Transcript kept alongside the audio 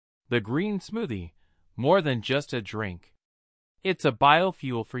The Green Smoothie, more than just a drink. It's a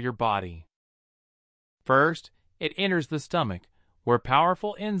biofuel for your body. First, it enters the stomach, where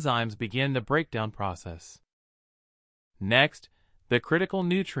powerful enzymes begin the breakdown process. Next, the critical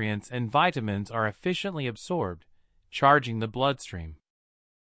nutrients and vitamins are efficiently absorbed, charging the bloodstream.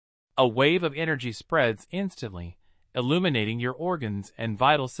 A wave of energy spreads instantly, illuminating your organs and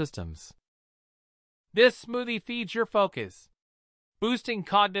vital systems. This smoothie feeds your focus, boosting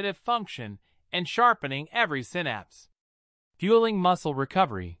cognitive function and sharpening every synapse, fueling muscle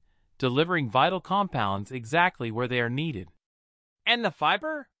recovery, delivering vital compounds exactly where they are needed. And the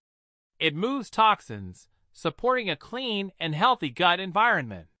fiber? It moves toxins, supporting a clean and healthy gut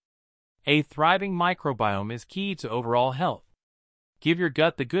environment. A thriving microbiome is key to overall health. Give your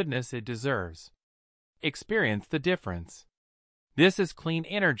gut the goodness it deserves. Experience the difference. This is clean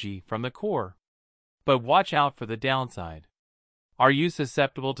energy from the core. But watch out for the downside. Are you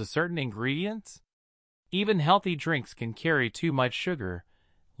susceptible to certain ingredients? Even healthy drinks can carry too much sugar,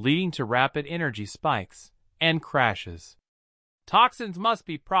 leading to rapid energy spikes and crashes. Toxins must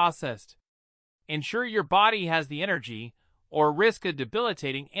be processed. Ensure your body has the energy, or risk a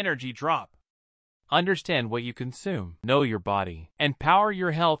debilitating energy drop. Understand what you consume, know your body, and power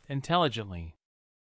your health intelligently.